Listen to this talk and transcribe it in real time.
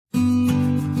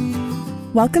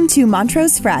Welcome to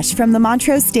Montrose Fresh from the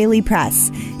Montrose Daily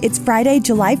Press. It's Friday,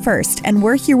 July 1st, and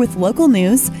we're here with local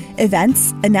news,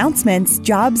 events, announcements,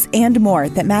 jobs, and more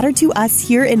that matter to us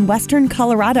here in Western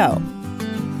Colorado.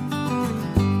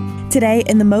 Today,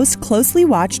 in the most closely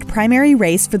watched primary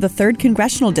race for the 3rd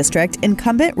Congressional District,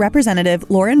 incumbent Representative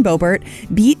Lauren Boebert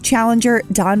beat challenger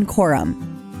Don Coram.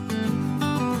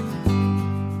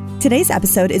 Today's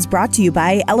episode is brought to you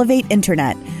by Elevate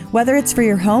Internet. Whether it's for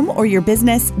your home or your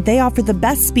business, they offer the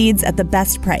best speeds at the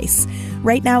best price.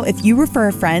 Right now, if you refer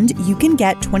a friend, you can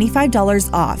get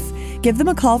 $25 off. Give them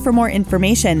a call for more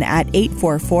information at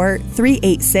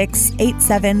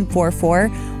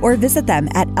 844-386-8744 or visit them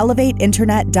at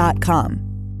elevateinternet.com.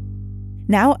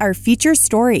 Now, our feature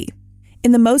story.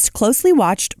 In the most closely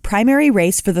watched primary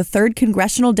race for the 3rd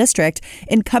Congressional District,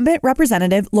 incumbent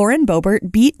Representative Lauren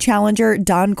Boebert beat challenger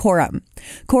Don Coram.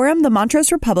 Coram, the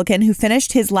Montrose Republican who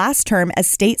finished his last term as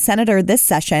state senator this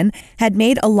session, had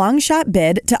made a long-shot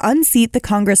bid to unseat the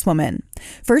Congresswoman.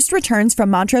 First returns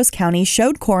from Montrose County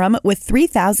showed Coram with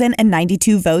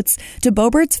 3,092 votes to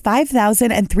Boebert's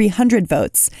 5,300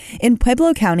 votes. In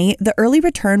Pueblo County, the early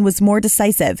return was more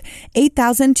decisive,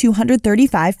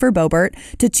 8,235 for Boebert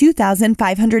to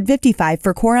 2,555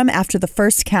 for Coram after the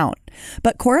first count.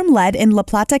 But Coram led in La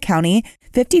Plata County,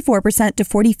 54% to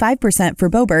 45%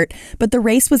 for Boebert, but the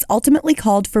race was ultimately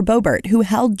called for Boebert, who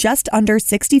held just under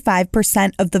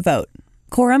 65% of the vote.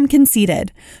 Coram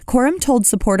conceded. Coram told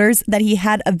supporters that he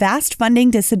had a vast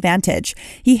funding disadvantage.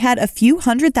 He had a few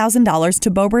 $100,000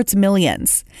 to Boebert's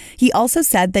millions. He also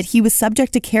said that he was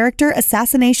subject to character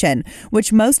assassination,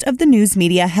 which most of the news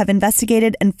media have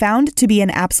investigated and found to be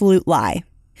an absolute lie.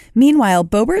 Meanwhile,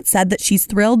 Boebert said that she's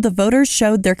thrilled the voters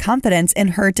showed their confidence in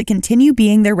her to continue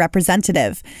being their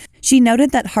representative. She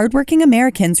noted that hardworking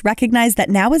Americans recognize that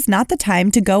now is not the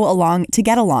time to go along to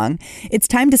get along. It's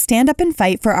time to stand up and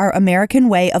fight for our American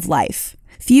way of life.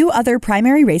 Few other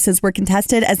primary races were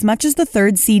contested as much as the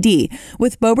 3rd CD,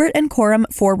 with Boebert and Coram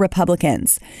for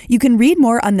Republicans. You can read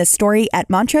more on this story at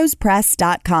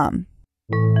montrosepress.com.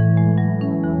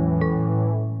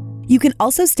 You can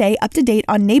also stay up to date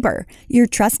on Neighbor, your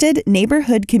trusted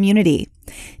neighborhood community.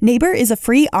 Neighbor is a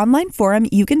free online forum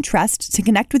you can trust to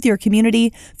connect with your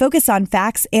community, focus on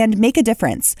facts, and make a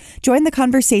difference. Join the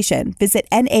conversation. Visit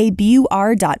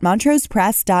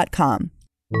nabur.montrosepress.com.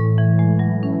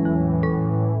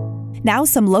 Now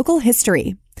some local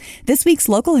history. This week's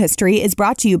local history is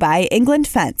brought to you by England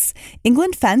Fence.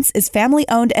 England Fence is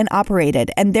family-owned and operated,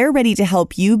 and they're ready to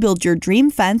help you build your dream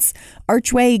fence,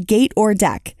 archway, gate, or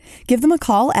deck. Give them a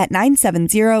call at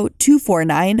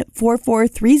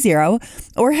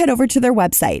 970-249-4430 or head over to their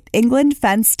website,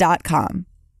 englandfence.com.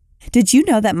 Did you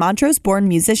know that Montrose-born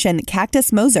musician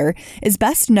Cactus Moser is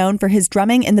best known for his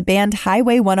drumming in the band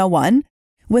Highway 101?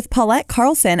 With Paulette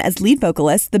Carlson as lead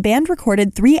vocalist, the band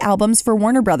recorded 3 albums for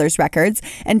Warner Brothers Records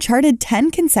and charted 10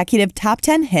 consecutive top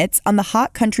 10 hits on the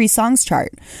Hot Country Songs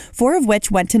chart, 4 of which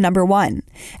went to number 1.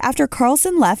 After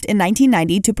Carlson left in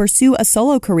 1990 to pursue a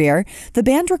solo career, the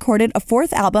band recorded a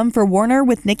 4th album for Warner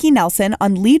with Nicky Nelson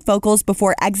on lead vocals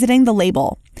before exiting the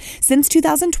label. Since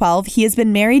 2012, he has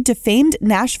been married to famed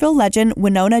Nashville legend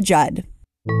Winona Judd.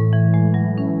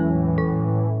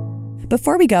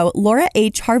 Before we go, Laura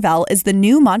H. Harvell is the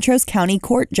new Montrose County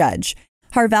Court Judge.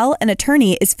 Harvell, an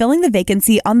attorney, is filling the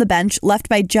vacancy on the bench left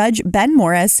by Judge Ben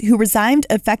Morris, who resigned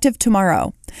effective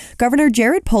tomorrow. Governor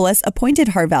Jared Polis appointed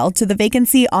Harvell to the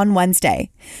vacancy on Wednesday.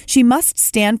 She must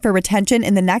stand for retention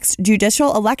in the next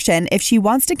judicial election if she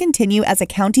wants to continue as a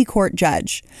county court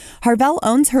judge. Harvell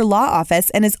owns her law office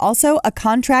and is also a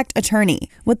contract attorney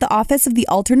with the Office of the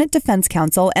Alternate Defense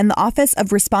Counsel and the Office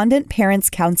of Respondent Parents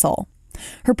Counsel.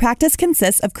 Her practice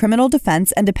consists of criminal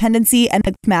defense and dependency and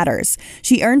matters.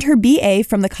 She earned her BA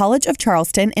from the College of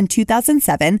Charleston in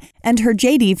 2007 and her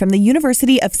JD from the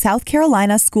University of South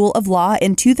Carolina School of Law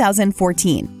in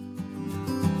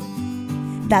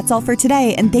 2014. That's all for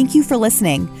today, and thank you for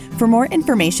listening. For more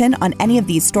information on any of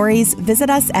these stories, visit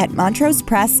us at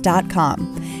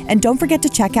montrosepress.com. And don't forget to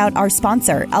check out our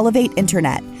sponsor, Elevate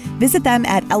Internet. Visit them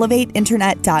at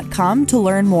elevateinternet.com to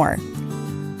learn more.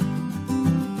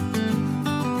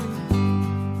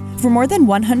 For more than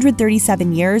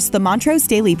 137 years, the Montrose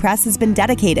Daily Press has been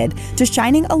dedicated to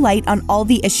shining a light on all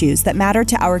the issues that matter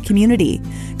to our community.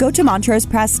 Go to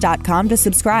montrosepress.com to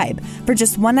subscribe for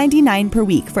just $1.99 per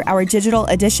week for our digital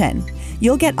edition.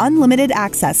 You'll get unlimited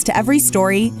access to every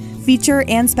story, feature,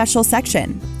 and special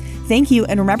section. Thank you,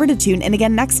 and remember to tune in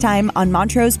again next time on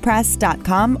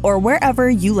montrosepress.com or wherever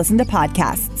you listen to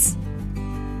podcasts.